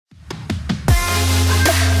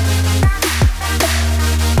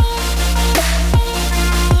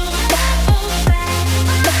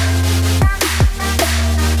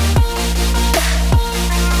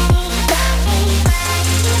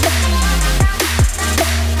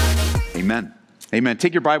Amen. Amen.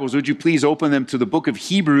 Take your Bibles, would you please open them to the book of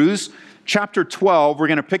Hebrews, chapter 12. We're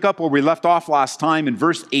going to pick up where we left off last time in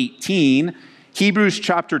verse 18. Hebrews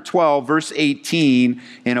chapter 12, verse 18,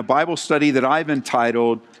 in a Bible study that I've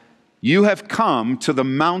entitled, "You Have Come to the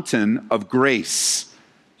Mountain of Grace."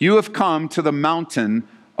 You have come to the mountain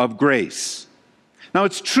of grace. Now,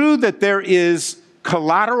 it's true that there is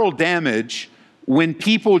collateral damage when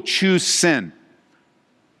people choose sin.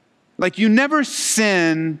 Like, you never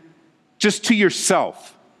sin just to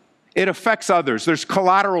yourself. It affects others. There's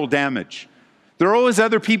collateral damage. There are always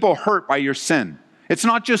other people hurt by your sin. It's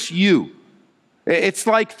not just you. It's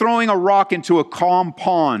like throwing a rock into a calm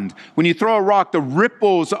pond. When you throw a rock, the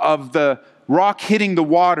ripples of the rock hitting the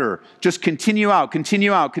water just continue out,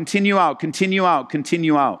 continue out, continue out, continue out,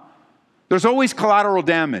 continue out. There's always collateral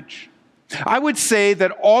damage. I would say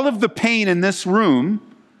that all of the pain in this room,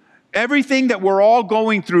 everything that we're all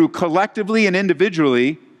going through collectively and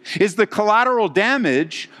individually, is the collateral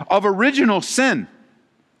damage of original sin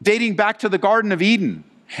dating back to the Garden of Eden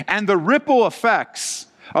and the ripple effects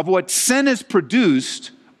of what sin has produced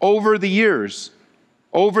over the years,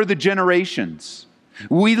 over the generations.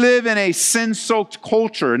 We live in a sin-soaked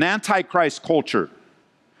culture, an antichrist culture.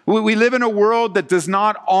 We live in a world that does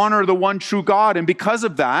not honor the one true God, and because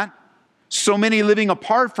of that, so many living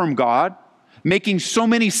apart from God, making so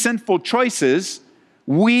many sinful choices,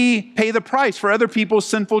 we pay the price for other people's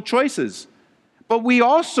sinful choices. But we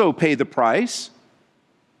also pay the price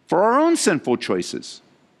for our own sinful choices.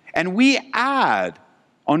 And we add,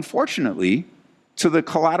 unfortunately, to the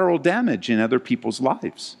collateral damage in other people's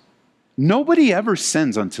lives. Nobody ever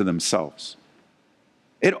sins unto themselves.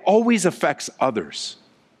 It always affects others.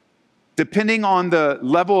 Depending on the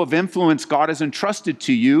level of influence God has entrusted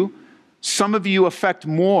to you, some of you affect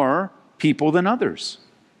more people than others.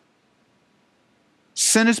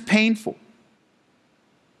 Sin is painful.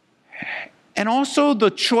 And also the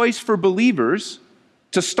choice for believers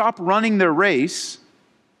to stop running their race,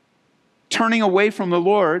 turning away from the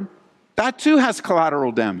Lord, that too has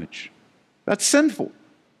collateral damage. That's sinful.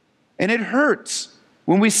 And it hurts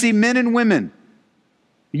when we see men and women,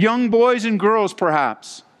 young boys and girls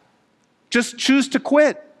perhaps, just choose to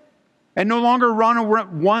quit and no longer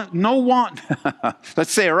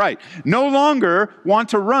let's say it right, no longer want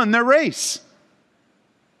to run their race.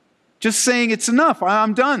 Just saying it's enough,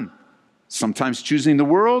 I'm done. Sometimes choosing the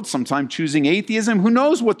world, sometimes choosing atheism. Who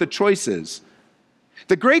knows what the choice is?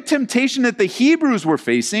 The great temptation that the Hebrews were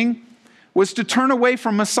facing was to turn away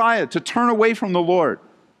from Messiah, to turn away from the Lord.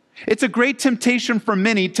 It's a great temptation for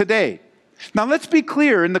many today. Now let's be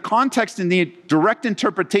clear in the context, in the direct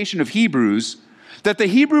interpretation of Hebrews, that the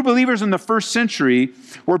Hebrew believers in the first century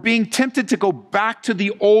were being tempted to go back to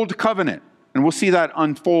the old covenant. And we'll see that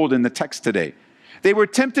unfold in the text today. They were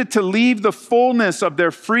tempted to leave the fullness of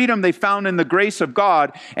their freedom they found in the grace of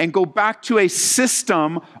God and go back to a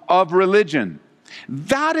system of religion.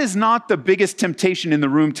 That is not the biggest temptation in the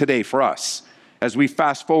room today for us as we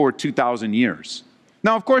fast forward 2,000 years.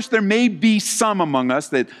 Now, of course, there may be some among us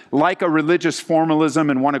that like a religious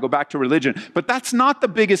formalism and want to go back to religion, but that's not the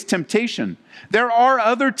biggest temptation. There are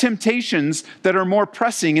other temptations that are more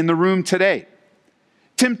pressing in the room today.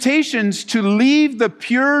 Temptations to leave the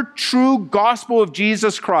pure, true gospel of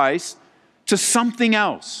Jesus Christ to something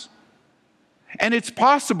else. And it's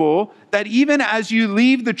possible that even as you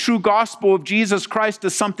leave the true gospel of Jesus Christ to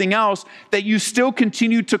something else, that you still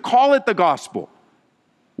continue to call it the gospel,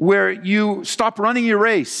 where you stop running your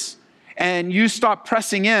race and you stop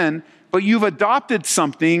pressing in, but you've adopted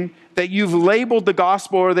something that you've labeled the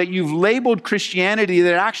gospel or that you've labeled Christianity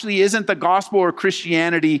that actually isn't the gospel or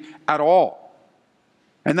Christianity at all.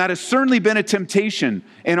 And that has certainly been a temptation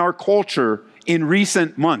in our culture in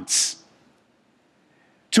recent months.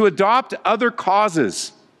 To adopt other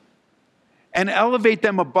causes and elevate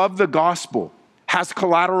them above the gospel has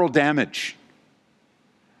collateral damage,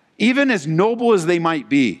 even as noble as they might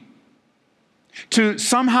be. To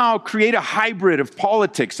somehow create a hybrid of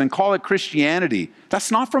politics and call it Christianity,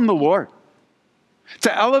 that's not from the Lord.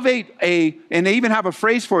 To elevate and they even have a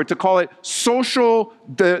phrase for it, to call it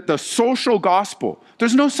the social gospel.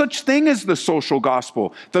 There's no such thing as the social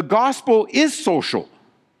gospel. The gospel is social.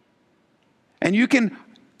 And you can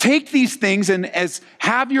take these things and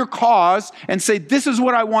have your cause and say, this is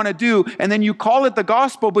what I want to do, and then you call it the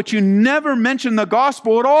gospel, but you never mention the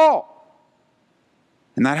gospel at all.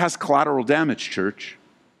 And that has collateral damage, church.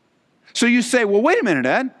 So you say, well, wait a minute,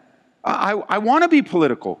 Ed. I want to be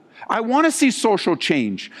political. I want to see social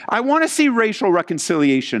change. I want to see racial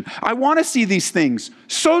reconciliation. I want to see these things.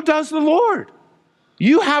 So does the Lord.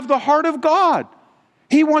 You have the heart of God.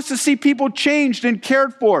 He wants to see people changed and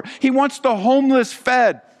cared for. He wants the homeless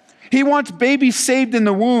fed. He wants babies saved in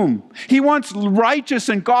the womb. He wants righteous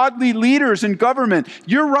and godly leaders in government.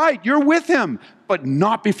 You're right, you're with him, but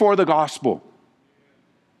not before the gospel.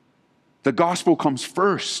 The gospel comes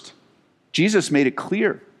first. Jesus made it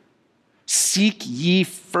clear. Seek ye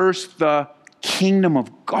first the kingdom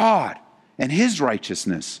of God and his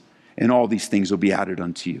righteousness, and all these things will be added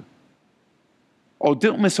unto you. Oh,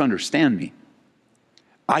 don't misunderstand me.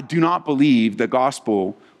 I do not believe the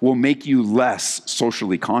gospel will make you less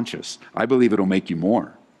socially conscious. I believe it'll make you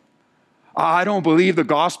more. I don't believe the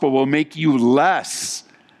gospel will make you less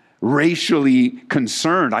racially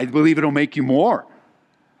concerned. I believe it'll make you more.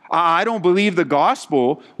 I don't believe the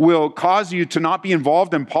gospel will cause you to not be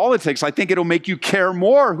involved in politics. I think it'll make you care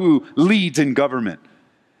more who leads in government.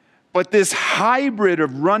 But this hybrid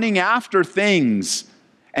of running after things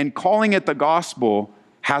and calling it the gospel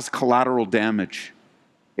has collateral damage.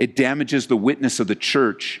 It damages the witness of the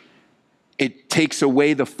church. It takes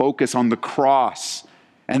away the focus on the cross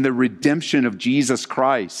and the redemption of Jesus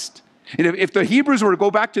Christ. And if the Hebrews were to go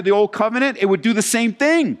back to the old covenant, it would do the same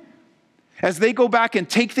thing. As they go back and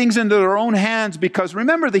take things into their own hands, because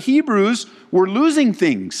remember, the Hebrews were losing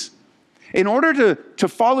things. In order to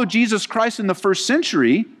follow Jesus Christ in the first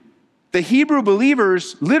century, the Hebrew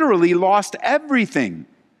believers literally lost everything.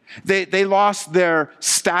 They lost their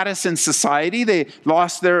status in society. They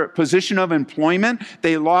lost their position of employment.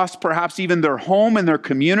 They lost perhaps even their home and their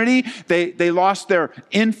community. They lost their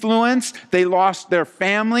influence. They lost their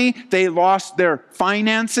family. They lost their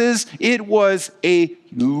finances. It was a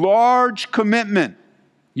large commitment.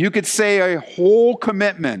 You could say a whole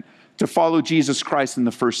commitment to follow Jesus Christ in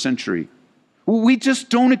the first century. We just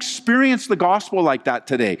don't experience the gospel like that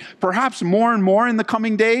today. Perhaps more and more in the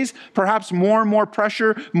coming days, perhaps more and more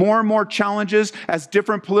pressure, more and more challenges as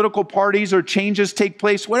different political parties or changes take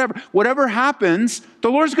place, whatever happens, the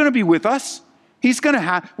Lord's going to be with us. He's going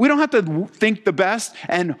to we don't have to think the best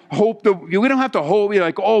and hope we don't have to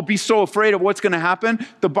hope, be so afraid of what's going to happen.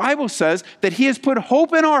 The Bible says that he has put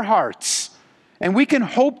hope in our hearts and we can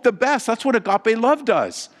hope the best. That's what agape love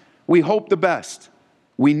does. We hope the best.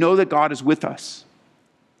 We know that God is with us.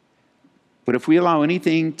 But if we allow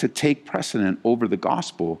anything to take precedent over the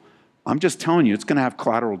gospel, I'm just telling you, it's going to have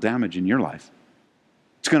collateral damage in your life.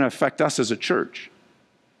 It's going to affect us as a church.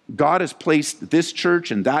 God has placed this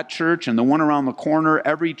church and that church and the one around the corner,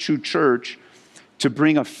 every true church, to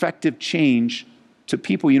bring effective change to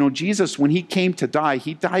people. You know, Jesus, when he came to die,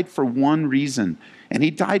 he died for one reason, and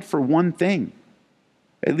he died for one thing.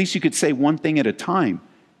 At least you could say one thing at a time.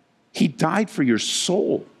 He died for your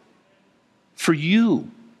soul, for you,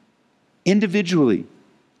 individually.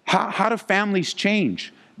 How do families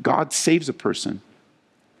change? God saves a person.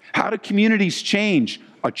 How do communities change?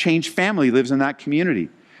 A changed family lives in that community.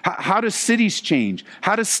 How do cities change?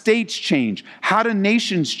 How do states change? How do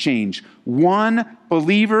nations change? One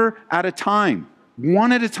believer at a time.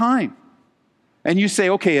 One at a time. And you say,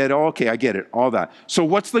 okay, Ed, okay, I get it, all that. So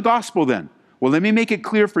what's the gospel then? Well, let me make it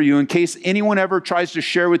clear for you in case anyone ever tries to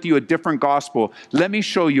share with you a different gospel. Let me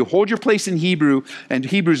show you. Hold your place in Hebrews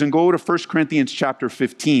and go to 1 Corinthians chapter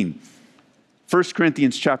 15. 1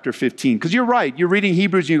 Corinthians chapter 15. Because you're right. You're reading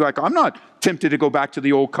Hebrews and you're like, I'm not tempted to go back to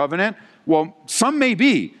the old covenant. Well, some may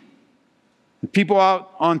be. People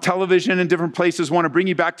out on television in different places want to bring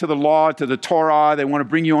you back to the law, to the Torah. They want to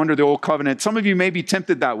bring you under the old covenant. Some of you may be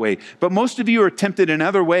tempted that way. But most of you are tempted in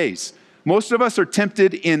other ways. Most of us are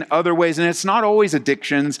tempted in other ways, and it's not always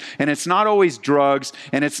addictions, and it's not always drugs,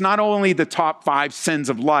 and it's not only the top 5 sins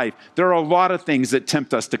of life. There are a lot of things that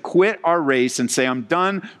tempt us to quit our race and say, I'm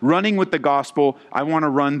done running with the gospel. I want to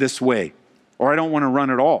run this way, or I don't want to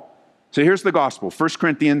run at all. So here's the gospel. 1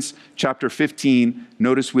 Corinthians chapter 15,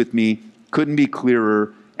 notice with me, couldn't be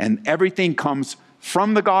clearer, and everything comes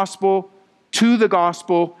from the gospel, to the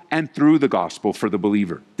gospel, and through the gospel for the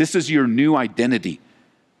believer. This is your new identity.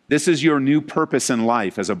 This is your new purpose in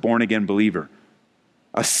life as a born-again believer.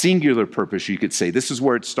 A singular purpose, you could say. This is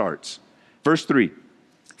where it starts. Verse 3,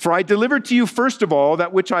 for I delivered to you first of all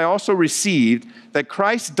that which I also received, that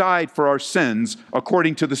Christ died for our sins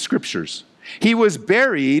according to the Scriptures. He was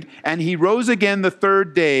buried, and he rose again the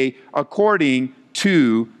third day according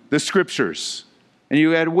to the Scriptures. And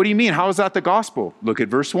you add, what do you mean? How is that the gospel? Look at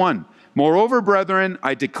verse 1. Moreover, brethren,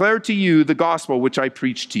 I declare to you the gospel which I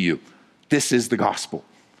preached to you. This is the gospel.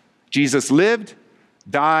 Jesus lived,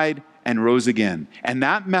 died, and rose again. And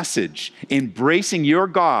that message, embracing your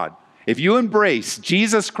God, if you embrace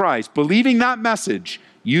Jesus Christ, believing that message,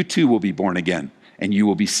 you too will be born again, and you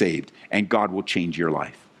will be saved, and God will change your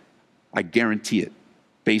life. I guarantee it,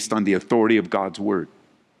 based on the authority of God's word.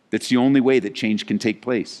 That's the only way that change can take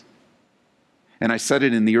place. And I said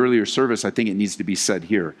it in the earlier service, I think it needs to be said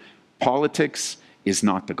here. Politics is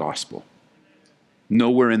not the gospel.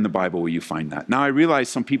 Nowhere in the Bible will you find that. Now, I realize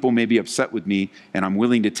some people may be upset with me, and I'm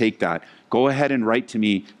willing to take that. Go ahead and write to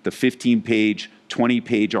me the 15-page,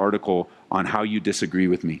 20-page article on how you disagree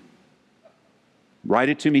with me. Write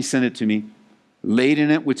it to me, send it to me. Lay it in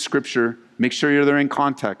it with Scripture. Make sure they're in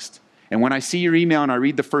context. And when I see your email and I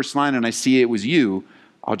read the first line and I see it was you,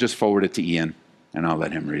 I'll just forward it to Ian, and I'll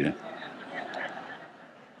let him read it.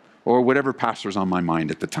 Or whatever pastor's on my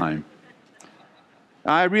mind at the time.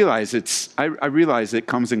 I realize it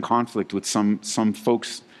comes in conflict with some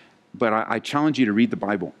folks, but I challenge you to read the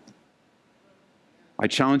Bible. I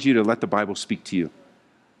challenge you to let the Bible speak to you.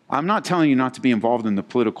 I'm not telling you not to be involved in the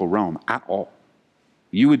political realm at all.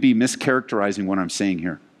 You would be mischaracterizing what I'm saying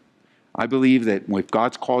here. I believe that if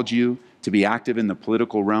God's called you to be active in the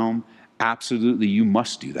political realm, absolutely you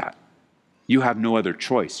must do that. You have no other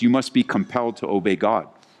choice. You must be compelled to obey God.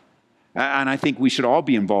 And I think we should all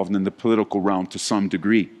be involved in the political realm to some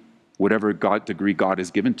degree, whatever degree God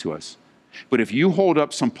has given to us. But if you hold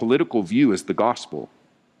up some political view as the gospel,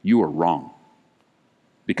 you are wrong.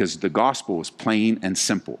 Because the gospel is plain and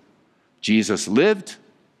simple. Jesus lived,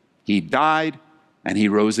 he died, and he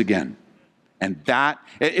rose again. And that,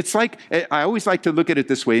 it's like, I always like to look at it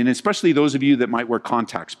this way, and especially those of you that might wear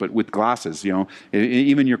contacts, but with glasses,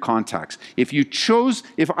 even your contacts. If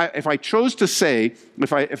I chose to say,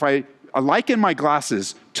 if I liken my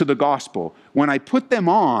glasses to the gospel, when I put them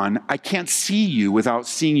on, I can't see you without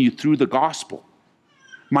seeing you through the gospel.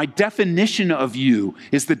 My definition of you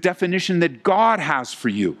is the definition that God has for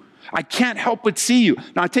you. I can't help but see you.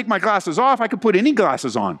 Now, I take my glasses off, I could put any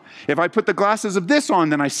glasses on. If I put the glasses of this on,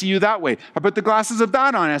 then I see you that way. I put the glasses of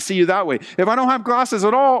that on, I see you that way. If I don't have glasses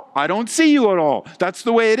at all, I don't see you at all. That's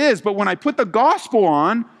the way it is. But when I put the gospel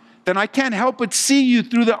on, then I can't help but see you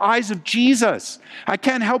through the eyes of Jesus. I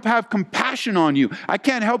can't help have compassion on you. I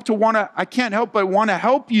can't help but want to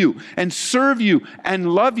help you and serve you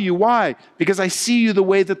and love you. Why? Because I see you the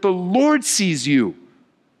way that the Lord sees you.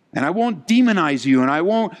 And I won't demonize you, and I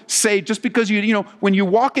won't say just because when you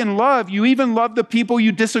walk in love, you even love the people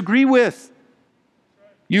you disagree with.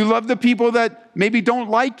 You love the people that maybe don't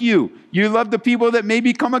like you. You love the people that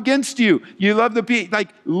maybe come against you. You love the people,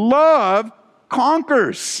 love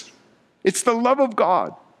conquers. It's the love of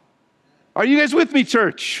God. Are you guys with me,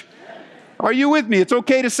 church? Are you with me? It's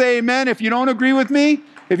okay to say amen if you don't agree with me.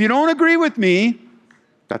 If you don't agree with me,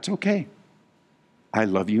 that's okay. I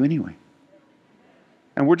love you anyway.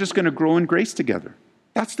 And we're just going to grow in grace together.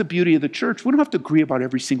 That's the beauty of the church. We don't have to agree about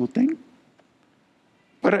every single thing.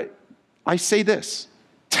 But I say this.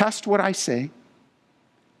 Test what I say.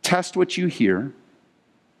 Test what you hear.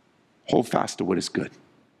 Hold fast to what is good.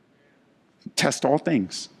 Test all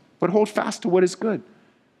things, but hold fast to what is good.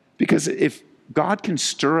 Because if God can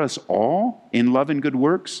stir us all in love and good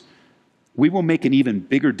works, we will make an even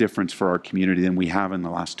bigger difference for our community than we have in the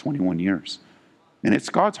last 21 years. And it's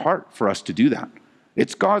God's heart for us to do that.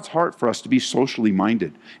 It's God's heart for us to be socially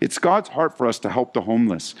minded. It's God's heart for us to help the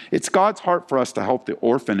homeless. It's God's heart for us to help the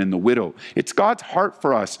orphan and the widow. It's God's heart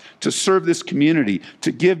for us to serve this community,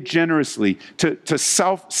 to give generously, to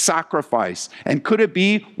self-sacrifice. And could it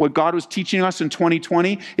be what God was teaching us in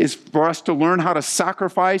 2020 is for us to learn how to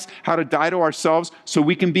sacrifice, how to die to ourselves so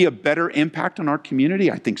we can be a better impact on our community?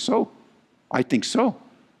 I think so. I think so.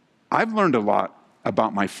 I've learned a lot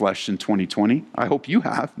about my flesh in 2020. I hope you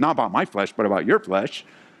have. Not about my flesh, but about your flesh.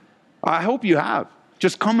 I hope you have.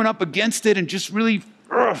 Just coming up against it and just really,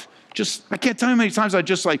 I can't tell you how many times I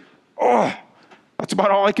just that's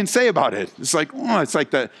about all I can say about it. It's like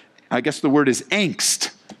I guess the word is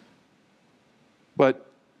angst. But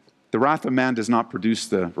the wrath of man does not produce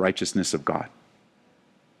the righteousness of God.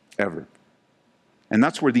 Ever. And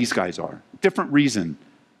that's where these guys are. Different reason,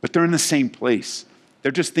 but they're in the same place.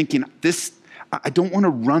 They're just thinking, I don't want to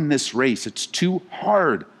run this race. It's too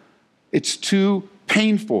hard. It's too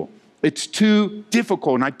painful. It's too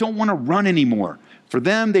difficult, and I don't want to run anymore. For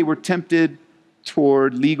them, they were tempted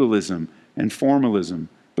toward legalism and formalism.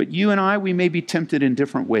 But you and I, we may be tempted in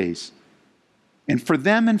different ways. And for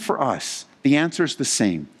them and for us, the answer is the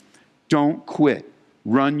same. Don't quit.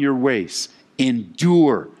 Run your race.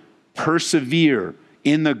 Endure. Persevere.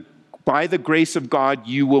 By the grace of God,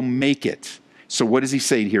 you will make it. So what does he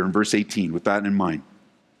say here in verse 18 with that in mind?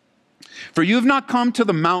 For you have not come to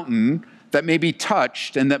the mountain that may be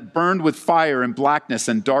touched and that burned with fire and blackness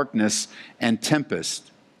and darkness and tempest.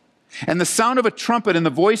 And the sound of a trumpet and the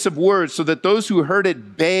voice of words, so that those who heard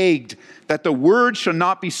it begged that the word should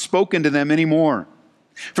not be spoken to them anymore.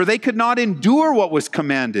 For they could not endure what was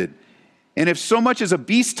commanded. And if so much as a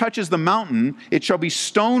beast touches the mountain, it shall be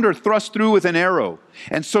stoned or thrust through with an arrow.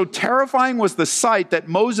 And so terrifying was the sight that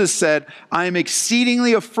Moses said, I am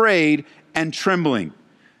exceedingly afraid and trembling.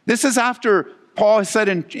 This is after Paul said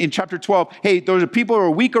in chapter 12, hey, those are people who are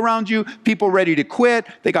weak around you, people ready to quit.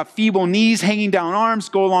 They got feeble knees, hanging down arms.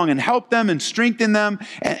 Go along and help them and strengthen them.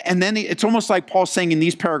 And then it's almost like Paul saying in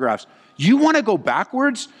these paragraphs, you want to go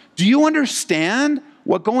backwards? Do you understand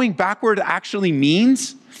what going backward actually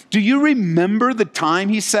means? Do you remember the time,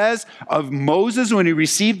 he says, of Moses when he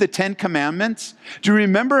received the 10 Commandments? Do you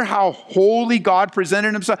remember how holy God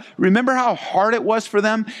presented himself? Remember how hard it was for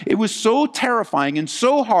them? It was so terrifying and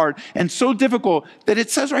so hard and so difficult that it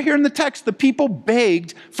says right here in the text, the people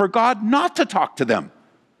begged for God not to talk to them.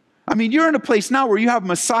 I mean, you're in a place now where you have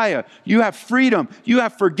Messiah, you have freedom, you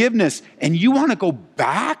have forgiveness, and you want to go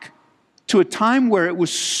back to a time where it was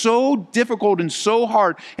so difficult and so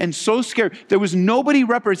hard and so scary. There was nobody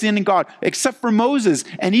representing God except for Moses.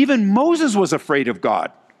 And even Moses was afraid of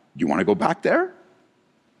God. You want to go back there?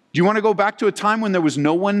 Do you want to go back to a time when there was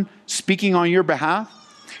no one speaking on your behalf?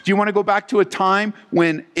 Do you want to go back to a time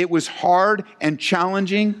when it was hard and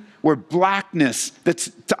challenging, where blackness, that's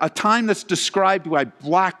a time that's described by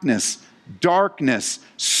blackness, darkness,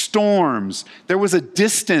 storms. There was a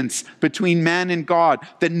distance between man and God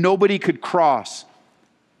that nobody could cross.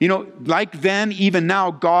 You know, like then, even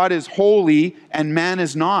now, God is holy and man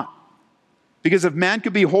is not. Because if man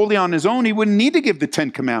could be holy on his own, he wouldn't need to give the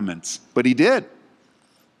 10 Commandments, but he did.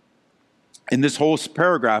 And this whole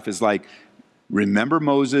paragraph is like, remember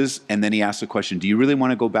Moses, and then he asks the question, do you really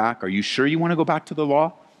want to go back? Are you sure you want to go back to the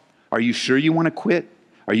law? Are you sure you want to quit?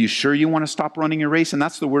 Are you sure you want to stop running your race? And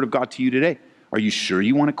that's the word of God to you today. Are you sure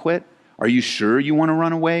you want to quit? Are you sure you want to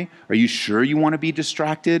run away? Are you sure you want to be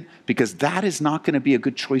distracted? Because that is not going to be a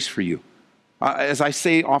good choice for you. As I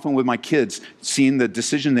say often with my kids, seeing the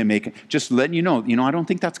decision they make, just letting you know, I don't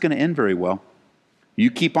think that's going to end very well.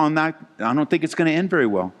 You keep on that, I don't think it's going to end very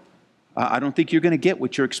well. I don't think you're going to get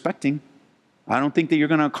what you're expecting. I don't think that you're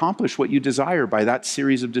going to accomplish what you desire by that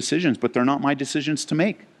series of decisions, but they're not my decisions to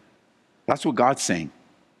make. That's what God's saying.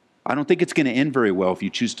 I don't think it's going to end very well if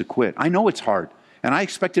you choose to quit. I know it's hard, and I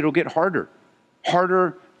expect it'll get harder.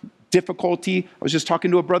 Harder, difficulty. I was just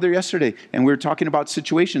talking to a brother yesterday, and we were talking about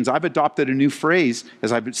situations. I've adopted a new phrase,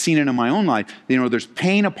 as I've seen it in my own life. There's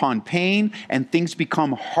pain upon pain, and things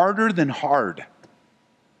become harder than hard.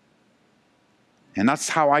 And that's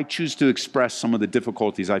how I choose to express some of the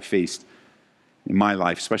difficulties I've faced in my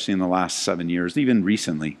life, especially in the last 7 years, even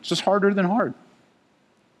recently. It's just harder than hard.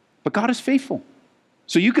 But God is faithful.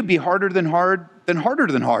 So you could be harder than hard, then harder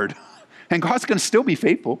than hard. And God's going to still be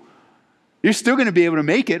faithful. You're still going to be able to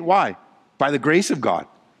make it. Why? By the grace of God,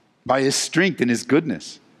 by his strength and his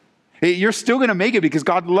goodness. You're still going to make it because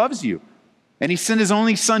God loves you. And he sent his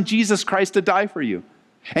only son, Jesus Christ, to die for you.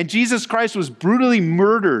 And Jesus Christ was brutally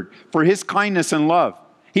murdered for his kindness and love.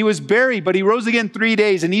 He was buried, but he rose again 3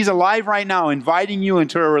 days, and he's alive right now, inviting you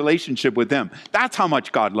into a relationship with him. That's how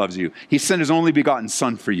much God loves you. He sent his only begotten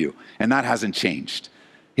son for you, and that hasn't changed.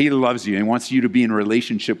 He loves you and wants you to be in a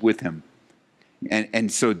relationship with him. And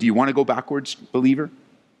so do you want to go backwards, believer?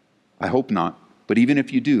 I hope not. But even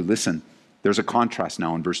if you do, listen, there's a contrast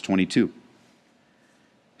now in verse 22. He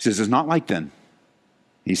says, it's not like then.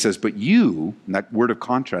 He says, but you, and that word of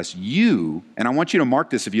contrast, you, and I want you to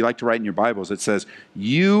mark this if you like to write in your Bibles, it says,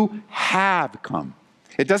 you have come.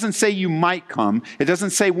 It doesn't say you might come. It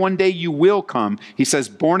doesn't say one day you will come. He says,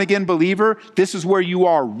 born again believer, this is where you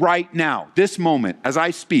are right now, this moment, as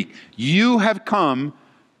I speak. You have come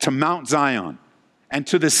to Mount Zion and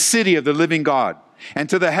to the city of the living God and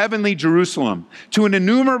to the heavenly Jerusalem, to an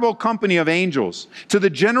innumerable company of angels, to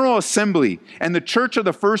the general assembly and the church of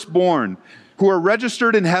the firstborn who are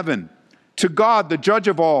registered in heaven, to God, the judge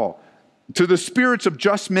of all, to the spirits of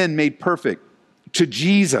just men made perfect, to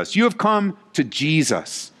Jesus. You have come to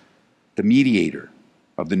Jesus, the mediator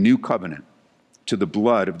of the new covenant, to the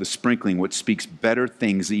blood of the sprinkling, which speaks better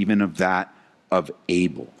things even of that of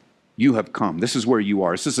Abel. You have come. This is where you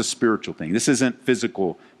are. This is a spiritual thing. This isn't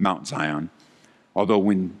physical Mount Zion. Although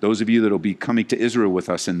when those of you that will be coming to Israel with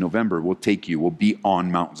us in November, we'll take you, we'll be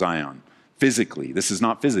on Mount Zion. Physically. This is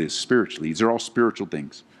not physically, it's spiritually. These are all spiritual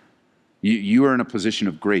things. You are in a position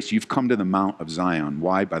of grace. You've come to the Mount of Zion.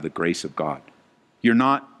 Why? By the grace of God. You're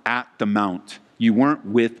not at the mount. You weren't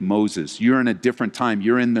with Moses. You're in a different time.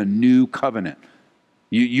 You're in the new covenant.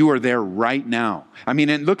 You are there right now. I mean,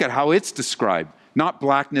 and look at how it's described. not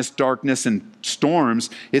blackness, darkness, and storms.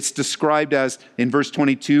 It's described as, in verse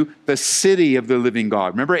 22, the city of the living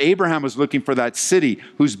God. Remember, Abraham was looking for that city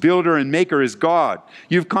whose builder and maker is God.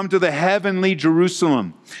 You've come to the heavenly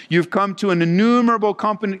Jerusalem. You've come to an innumerable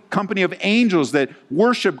company of angels that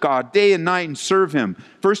worship God day and night and serve him.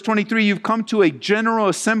 Verse 23, you've come to a general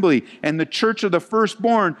assembly and the church of the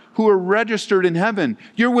firstborn who are registered in heaven.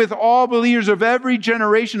 You're with all believers of every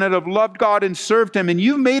generation that have loved God and served him. And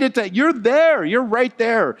you've made it that you're there. You're right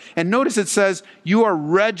there. And notice it says you are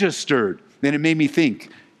registered. Then it made me think,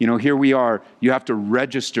 here we are. You have to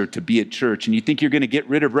register to be at church. And you think you're going to get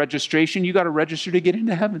rid of registration? You got to register to get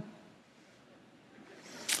into heaven.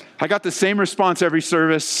 I got the same response every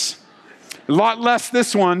service. A lot less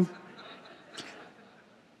this one.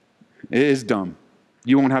 It is dumb.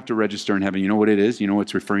 You won't have to register in heaven. You know what it is? You know what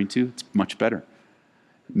it's referring to? It's much better.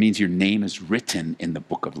 It means your name is written in the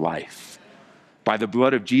book of life. By the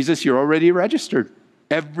blood of Jesus, you're already registered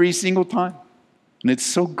every single time. And it's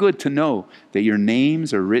so good to know that your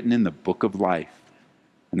names are written in the book of life.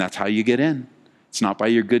 And that's how you get in. It's not by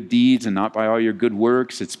your good deeds and not by all your good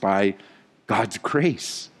works. It's by God's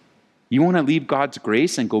grace. You want to leave God's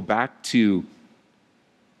grace and go back to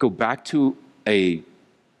a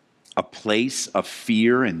place of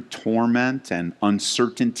fear and torment and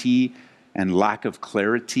uncertainty and lack of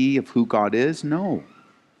clarity of who God is? No.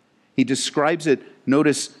 He describes it,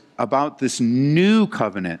 notice, about this new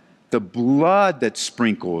covenant, the blood that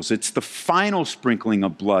sprinkles. It's the final sprinkling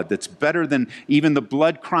of blood that's better than even the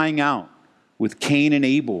blood crying out with Cain and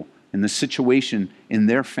Abel and the situation in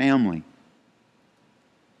their family.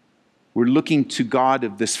 We're looking to God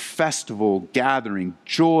of this festival gathering,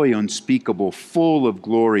 joy unspeakable, full of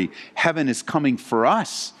glory. Heaven is coming for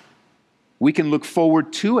us. We can look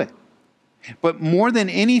forward to it. But more than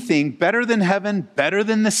anything, better than heaven, better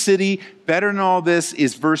than the city, better than all this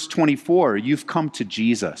is verse 24. You've come to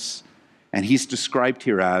Jesus. And he's described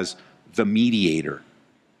here as the mediator.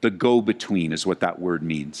 The go-between is what that word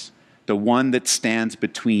means. The one that stands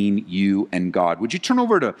between you and God. Would you turn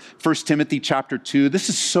over to 1 Timothy chapter 2? This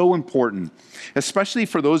is so important, especially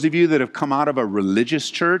for those of you that have come out of a religious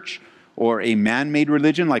church or a man-made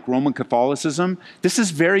religion like Roman Catholicism. This is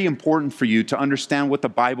very important for you to understand what the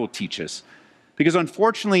Bible teaches. Because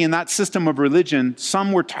unfortunately, in that system of religion,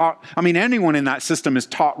 some were taught, anyone in that system is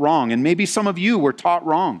taught wrong. And maybe some of you were taught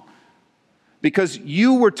wrong. Because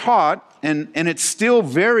you were taught, and it's still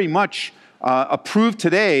very much approved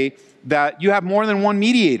today, that you have more than one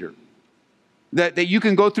mediator. That you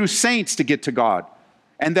can go through saints to get to God.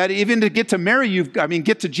 And that even to get to Mary,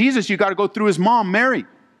 get to Jesus, you got to go through his mom, Mary.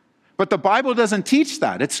 But the Bible doesn't teach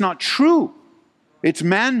that. It's not true. It's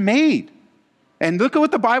man-made. And look at what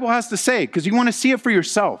the Bible has to say, because you want to see it for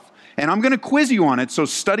yourself. And I'm going to quiz you on it, so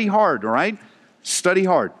study hard, all right? Study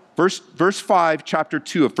hard. Verse 5, chapter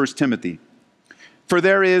 2 of 1 Timothy. For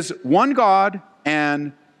there is one God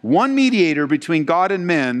and one mediator between God and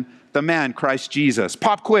men, the man, Christ Jesus.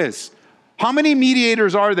 Pop quiz. How many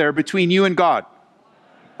mediators are there between you and God?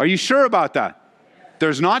 Are you sure about that?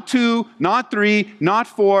 There's not 2, not 3, not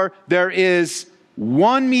 4. There is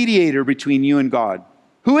one mediator between you and God.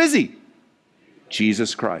 Who is he?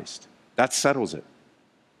 Jesus Christ. That settles it.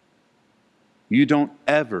 You don't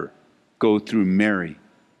ever go through Mary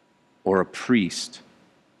or a priest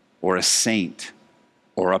or a saint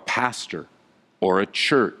or a pastor or a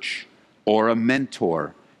church or a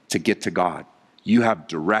mentor to get to God. You have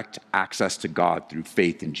direct access to God through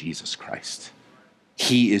faith in Jesus Christ.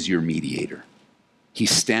 He is your mediator. He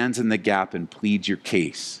stands in the gap and pleads your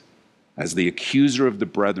case as the accuser of the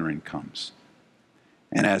brethren comes.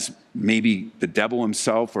 And as maybe the devil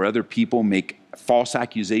himself or other people make false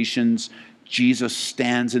accusations, Jesus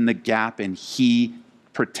stands in the gap and he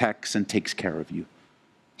protects and takes care of you.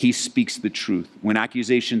 He speaks the truth. When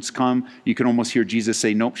accusations come, you can almost hear Jesus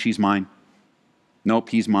say, nope, she's mine. Nope,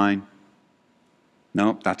 he's mine.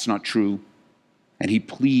 Nope, that's not true. And he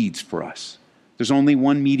pleads for us. There's only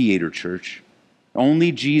one mediator, church.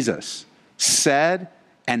 Only Jesus said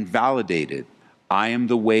and validated, I am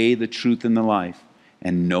the way, the truth, and the life,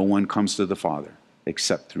 and no one comes to the Father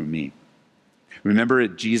except through me. Remember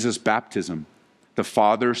at Jesus' baptism, the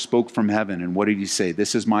Father spoke from heaven, and what did he say?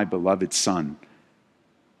 This is my beloved Son.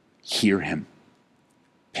 Hear him.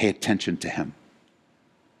 Pay attention to him.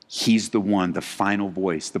 He's the one, the final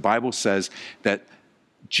voice. The Bible says that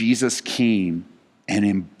Jesus came and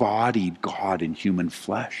embodied God in human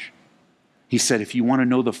flesh. He said, if you want to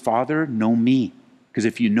know the Father, know me. Because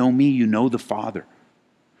if you know me, you know the Father.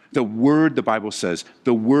 The Word, the Bible says,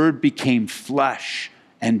 the Word became flesh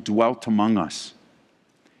and dwelt among us.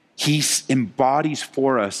 He embodies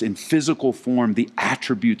for us in physical form the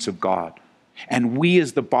attributes of God. And we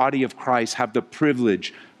as the body of Christ have the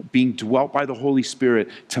privilege of being dwelt by the Holy Spirit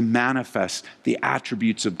to manifest the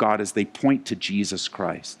attributes of God as they point to Jesus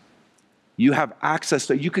Christ. You have access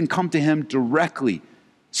to, you can come to him directly,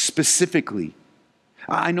 specifically.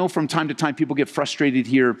 I know from time to time people get frustrated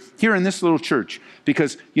here in this little church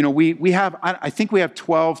because, we have, I think we have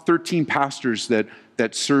 12, 13 pastors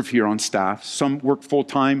that serve here on staff. Some work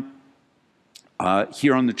full-time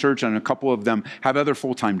here on the church, and a couple of them have other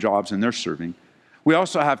full-time jobs and they're serving. We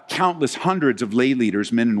also have countless hundreds of lay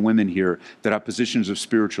leaders, men and women here, that have positions of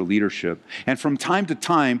spiritual leadership. And from time to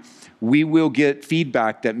time, we will get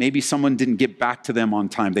feedback that maybe someone didn't get back to them on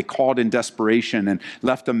time. They called in desperation and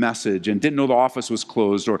left a message and didn't know the office was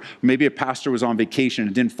closed, or maybe a pastor was on vacation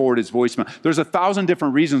and didn't forward his voicemail. There's 1,000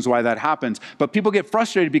 different reasons why that happens, but people get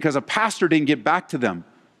frustrated because a pastor didn't get back to them.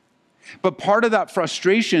 But part of that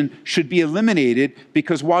frustration should be eliminated,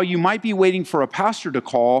 because while you might be waiting for a pastor to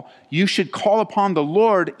call, you should call upon the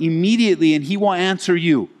Lord immediately and he will answer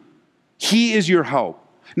you. He is your help.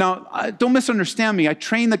 Now, don't misunderstand me. I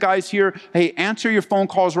train the guys here, hey, answer your phone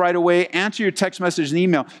calls right away, answer your text message and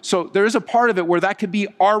email. So there is a part of it where that could be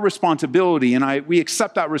our responsibility, and we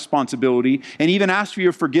accept that responsibility and even ask for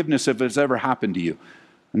your forgiveness if it's ever happened to you.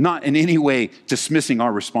 Not in any way dismissing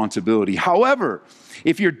our responsibility. However,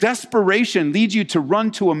 if your desperation leads you to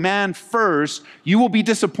run to a man first, you will be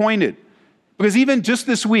disappointed. Because even just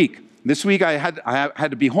this week I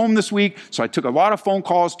had to be home this week, so I took a lot of phone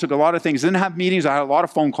calls, took a lot of things. Didn't have meetings, I had a lot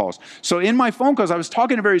of phone calls. So in my phone calls, I was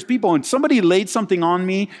talking to various people, and somebody laid something on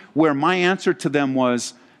me where my answer to them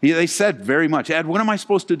was, they said very much, Ed, what am I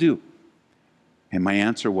supposed to do? And my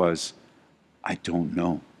answer was, I don't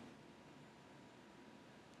know.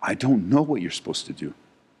 I don't know what you're supposed to do.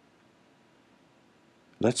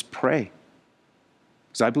 Let's pray.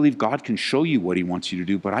 Because I believe God can show you what he wants you to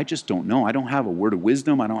do, but I just don't know. I don't have a word of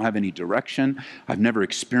wisdom. I don't have any direction. I've never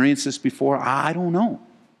experienced this before. I don't know.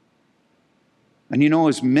 And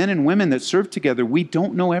as men and women that serve together, we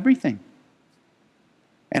don't know everything.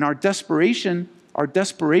 And our desperation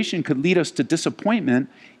could lead us to disappointment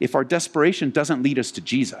if our desperation doesn't lead us to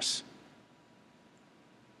Jesus.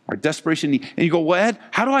 Our desperation need. And you go, well, Ed,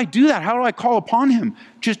 how do I do that? How do I call upon him?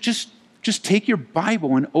 Just take your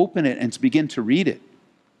Bible and open it and begin to read it.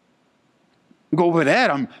 You go, but Ed,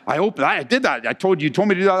 I did that. You told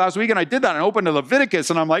me to do that last week, and I did that. And I opened to Leviticus,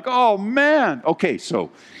 and I'm like, oh, man. Okay, so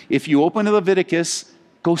if you open to Leviticus,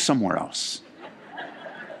 go somewhere else.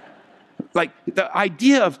 Like the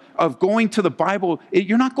idea of going to the Bible,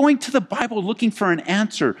 you're not going to the Bible looking for an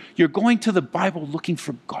answer. You're going to the Bible looking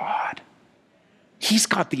for God. He's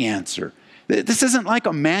got the answer. This isn't like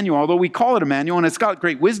a manual, although we call it a manual and it's got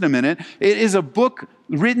great wisdom in it. It is a book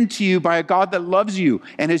written to you by a God that loves you.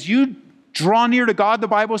 And as you draw near to God, the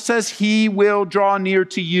Bible says, he will draw near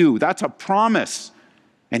to you. That's a promise.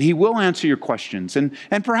 And he will answer your questions. And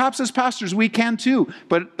perhaps as pastors, we can too.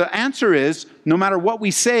 But the answer is, no matter what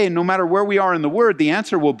we say, no matter where we are in the Word, the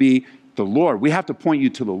answer will be the Lord. We have to point you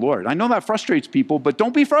to the Lord. I know that frustrates people, but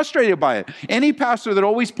don't be frustrated by it. Any pastor that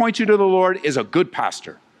always points you to the Lord is a good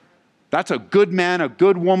pastor. That's a good man, a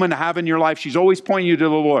good woman to have in your life. She's always pointing you to the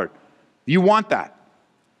Lord. You want that.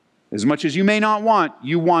 As much as you may not want,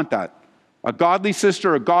 you want that. A godly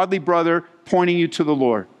sister, a godly brother pointing you to the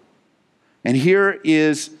Lord. And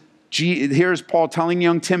here's Paul telling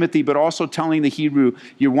young Timothy, but also telling the Hebrew,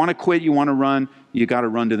 you want to quit, you want to run, you got to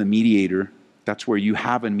run to the mediator. That's where you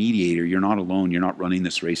have a mediator. You're not alone. You're not running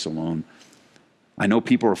this race alone. I know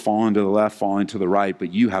people are falling to the left, falling to the right,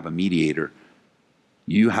 but you have a mediator.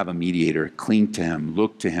 You have a mediator. Cling to him,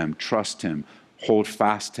 look to him, trust him, hold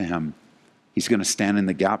fast to him. He's going to stand in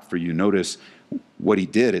the gap for you. Notice what he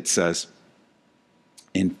did. It says,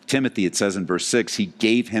 in Timothy, it says in verse 6, he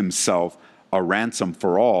gave himself a ransom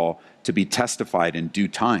for all to be testified in due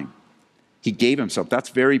time. He gave himself. That's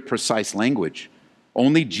very precise language.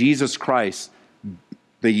 Only Jesus Christ,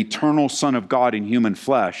 the eternal Son of God in human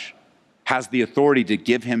flesh, has the authority to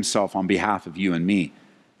give himself on behalf of you and me.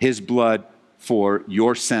 His blood for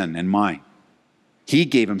your sin and mine. He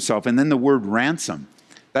gave himself. And then the word ransom,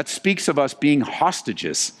 that speaks of us being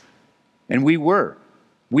hostages. And we were.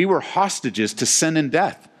 We were hostages to sin and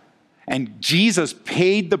death. And Jesus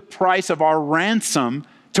paid the price of our ransom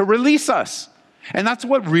to release us. And that's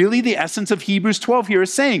what really the essence of Hebrews 12 here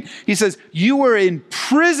is saying. He says, you were in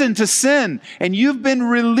prison to sin, and you've been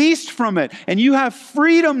released from it, and you have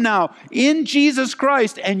freedom now in Jesus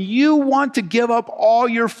Christ, and you want to give up all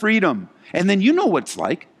your freedom. And then you know what it's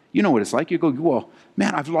like. You know what it's like. You go, well,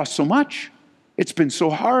 man, I've lost so much. It's been so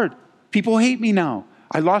hard. People hate me now.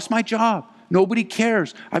 I lost my job. Nobody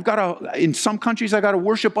cares. In some countries, I got to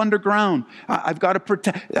worship underground. I've got to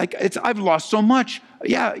protect. I've lost so much.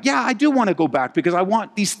 Yeah, I do want to go back because I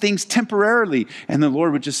want these things temporarily. And the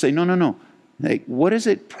Lord would just say, no. Like, what does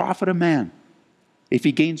it profit a man if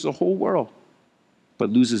he gains the whole world but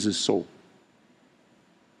loses his soul?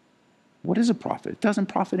 What is a profit? It doesn't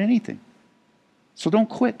profit anything. So don't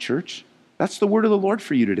quit, church. That's the word of the Lord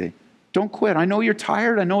for you today. Don't quit. I know you're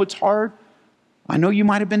tired. I know it's hard. I know you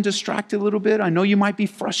might have been distracted a little bit. I know you might be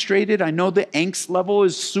frustrated. I know the angst level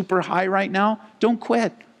is super high right now. Don't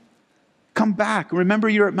quit. Come back. Remember,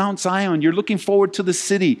 you're at Mount Zion. You're looking forward to the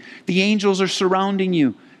city. The angels are surrounding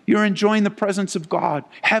you. You're enjoying the presence of God.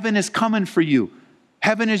 Heaven is coming for you.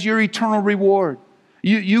 Heaven is your eternal reward.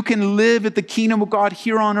 You can live at the kingdom of God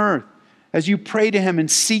here on earth as you pray to Him and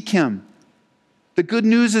seek Him. The good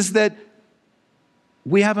news is that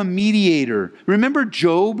we have a mediator. Remember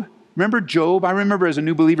Job? I remember as a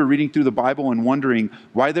new believer reading through the Bible and wondering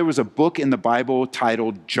why there was a book in the Bible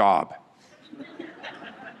titled Job.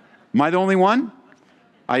 Am I the only one?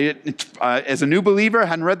 As a new believer, I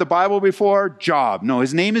hadn't read the Bible before. Job. No,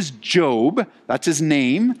 his name is Job. That's his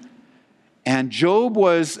name. And Job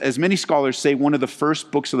was, as many scholars say, one of the first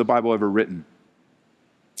books of the Bible ever written.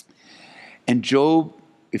 And Job,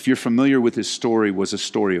 if you're familiar with his story, was a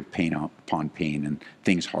story of pain upon pain and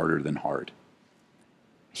things harder than hard.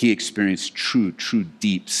 He experienced true,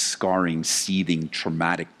 deep, scarring, seething,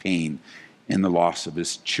 traumatic pain in the loss of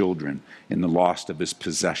his children, in the loss of his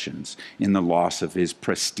possessions, in the loss of his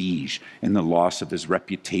prestige, in the loss of his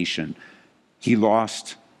reputation. He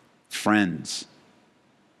lost friends.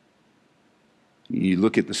 You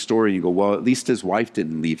look at the story and you go, well, at least his wife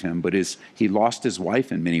didn't leave him, but he lost his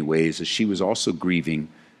wife in many ways as she was also grieving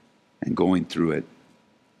and going through it.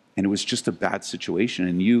 And it was just a bad situation.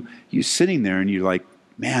 And you sitting there and you're like,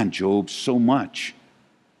 man, Job, so much.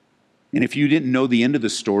 And if you didn't know the end of the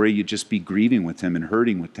story, you'd just be grieving with him and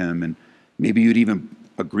hurting with him. And maybe you'd even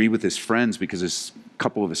agree with his friends because a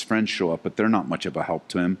couple of his friends show up, but they're not much of a help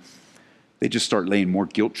to him. They just start laying more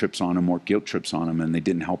guilt trips on him, and they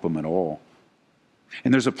didn't help him at all.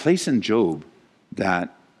 And there's a place in Job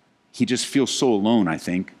that he just feels so alone, I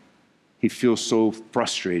think. He feels so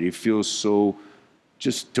frustrated. He feels so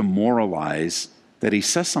just demoralized that he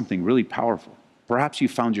says something really powerful. Perhaps you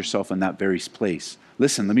found yourself in that very place.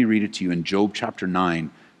 Listen, let me read it to you in Job chapter 9,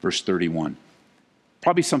 verse 31.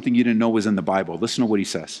 Probably something you didn't know was in the Bible. Listen to what he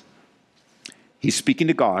says. He's speaking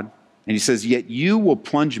to God, and he says, "Yet you will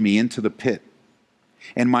plunge me into the pit,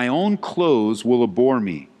 and my own clothes will abhor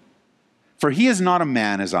me. For he is not a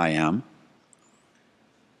man as I am,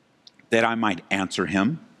 that I might answer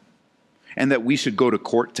him, and that we should go to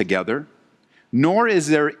court together. Nor is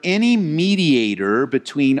there any mediator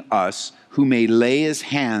between us who may lay his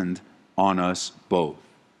hand on us both."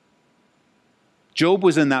 Job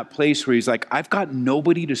was in that place where he's like, I've got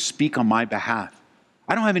nobody to speak on my behalf.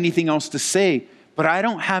 I don't have anything else to say, but I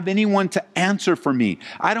don't have anyone to answer for me.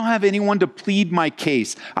 I don't have anyone to plead my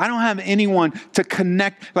case. I don't have anyone to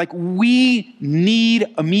connect. Like, we need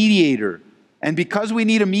a mediator. And because we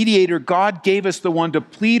need a mediator, God gave us the one to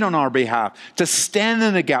plead on our behalf, to stand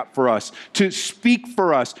in the gap for us, to speak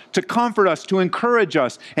for us, to comfort us, to encourage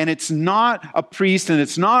us. And it's not a priest, and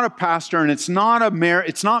it's not a pastor, and it's not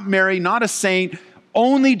Mary, not a saint.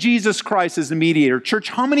 Only Jesus Christ is the mediator. Church,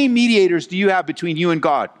 how many mediators do you have between you and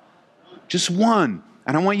God? Just one.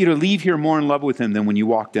 And I want you to leave here more in love with him than when you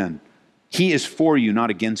walked in. He is for you,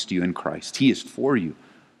 not against you in Christ. He is for you.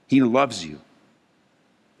 He loves you.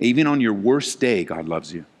 Even on your worst day, God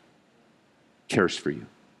loves you, cares for you.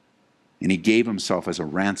 And he gave himself as a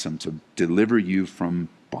ransom to deliver you from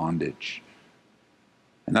bondage.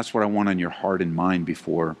 And that's what I want on your heart and mind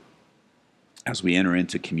as we enter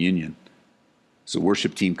into communion. As the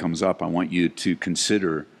worship team comes up, I want you to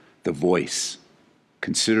consider the voice.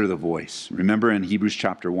 Consider the voice. Remember in Hebrews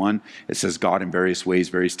chapter 1, it says God in various ways,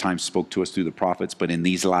 various times spoke to us through the prophets, but in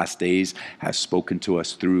these last days has spoken to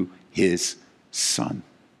us through his Son.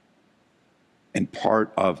 And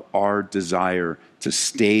part of our desire to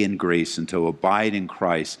stay in grace and to abide in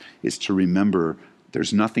Christ is to remember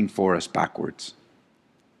there's nothing for us backwards.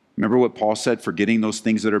 Remember what Paul said, forgetting those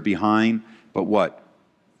things that are behind, but what?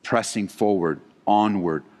 Pressing forward,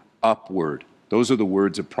 onward, upward. Those are the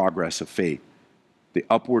words of progress of faith. The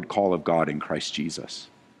upward call of God in Christ Jesus.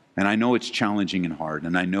 And I know it's challenging and hard,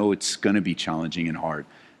 and I know it's going to be challenging and hard,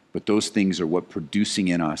 but those things are what producing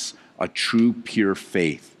in us a true, pure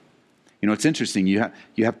faith. You know, it's interesting. You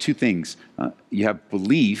have two things. You have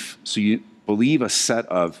belief, so you believe a set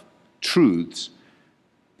of truths,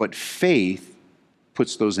 but faith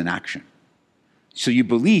puts those in action. So you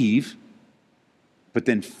believe, But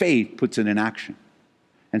then faith puts it in action.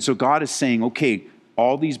 And so God is saying, okay,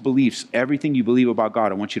 all these beliefs, everything you believe about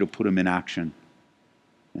God, I want you to put them in action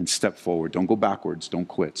and step forward. Don't go backwards. Don't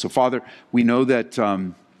quit. So Father, we know that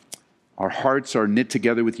our hearts are knit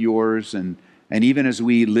together with yours, and even as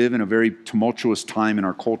we live in a very tumultuous time in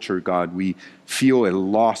our culture, God, we feel a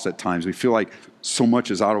loss at times. We feel like so much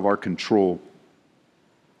is out of our control.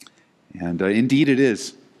 And indeed it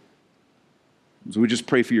is. So we just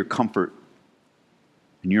pray for your comfort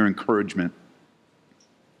and your encouragement,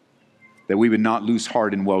 that we would not lose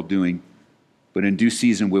heart in well-doing, but in due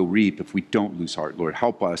season we'll reap if we don't lose heart. Lord,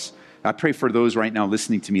 help us. I pray for those right now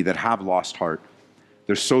listening to me that have lost heart.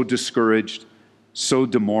 They're so discouraged, so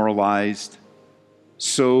demoralized,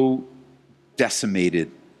 so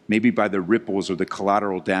decimated, maybe by the ripples or the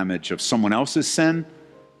collateral damage of someone else's sin,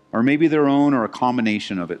 or maybe their own, or a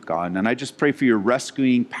combination of it, God. And I just pray for your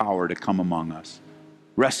rescuing power to come among us.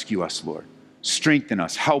 Rescue us, Lord. Strengthen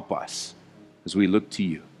us. Help us as we look to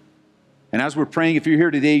you. And as we're praying, if you're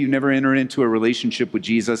here today, you've never entered into a relationship with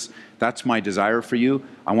Jesus, that's my desire for you.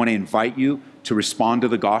 I want to invite you to respond to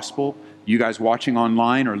the gospel. You guys watching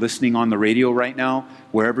online or listening on the radio right now,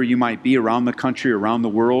 wherever you might be, around the country, around the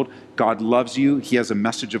world, God loves you. He has a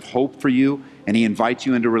message of hope for you, and he invites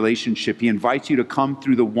you into relationship. He invites you to come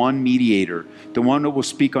through the one mediator, the one that will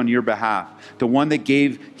speak on your behalf, the one that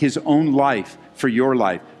gave his own life for your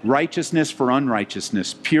life, righteousness for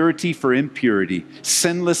unrighteousness, purity for impurity,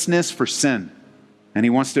 sinlessness for sin. And he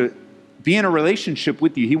wants to be in a relationship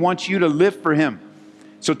with you. He wants you to live for him.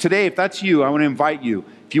 So today, if that's you, I want to invite you.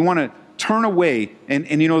 If you want to turn away,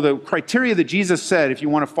 and you know, the criteria that Jesus said, if you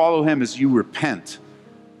want to follow him, is you repent.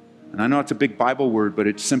 And I know it's a big Bible word, but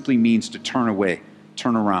it simply means to turn away,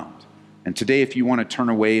 turn around. And today, if you want to turn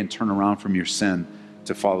away and turn around from your sin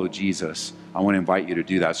to follow Jesus, I want to invite you to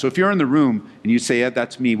do that. So if you're in the room and you say, Ed,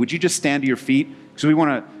 that's me, would you just stand to your feet? Because we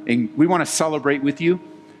want to celebrate with you.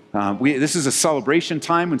 This is a celebration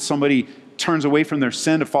time when somebody turns away from their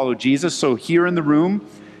sin to follow Jesus. So here in the room,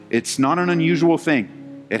 it's not an unusual thing.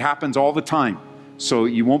 It happens all the time. So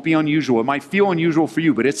you won't be unusual. It might feel unusual for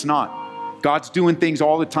you, but it's not. God's doing things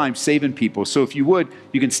all the time, saving people. So if you would,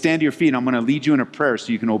 you can stand to your feet, and I'm going to lead you in a prayer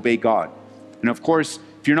so you can obey God. And of course,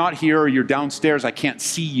 if you're not here or you're downstairs, I can't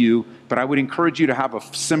see you, but I would encourage you to have a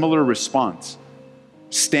similar response.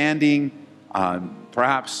 Standing,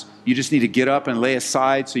 perhaps you just need to get up and lay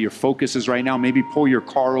aside so your focus is right now. Maybe pull your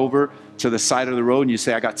car over to the side of the road and you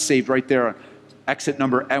say, I got saved right there on exit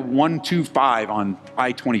number at 125 on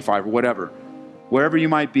I-25 or whatever, wherever you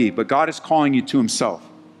might be. But God is calling you to himself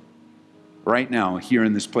right now here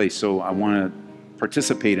in this place. So I want to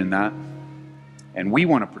participate in that. And we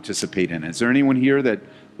want to participate in it. Is there anyone here that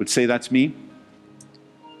would say that's me?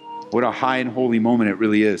 What a high and holy moment it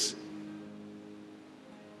really is.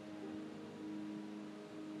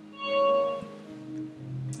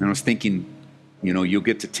 And I was thinking, you know, you'll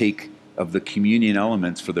get to take of the communion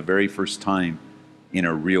elements for the very first time in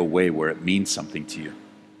a real way where it means something to you.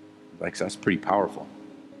 Like, that's pretty powerful.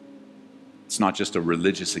 It's not just a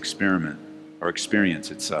religious experiment or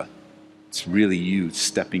experience. It's really you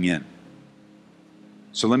stepping in.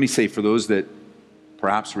 So let me say, for those that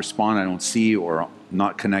perhaps respond, I don't see, or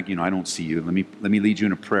not connect, I don't see you. Let me lead you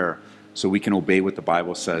in a prayer so we can obey what the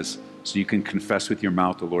Bible says. So you can confess with your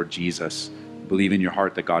mouth the Lord Jesus, believe in your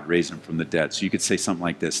heart that God raised him from the dead. So you could say something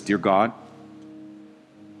like this: Dear God,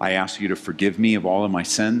 I ask you to forgive me of all of my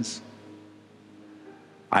sins.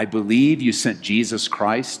 I believe you sent Jesus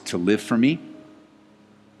Christ to live for me,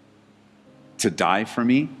 to die for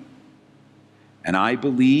me, and I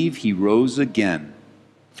believe he rose again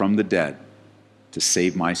from the dead to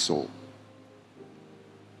save my soul.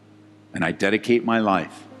 And I dedicate my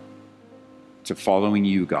life to following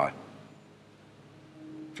you, God,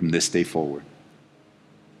 from this day forward.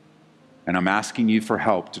 And I'm asking you for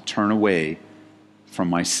help to turn away from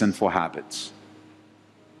my sinful habits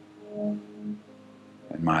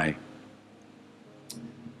and my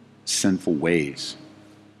sinful ways.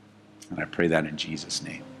 And I pray that in Jesus'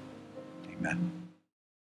 name. Amen.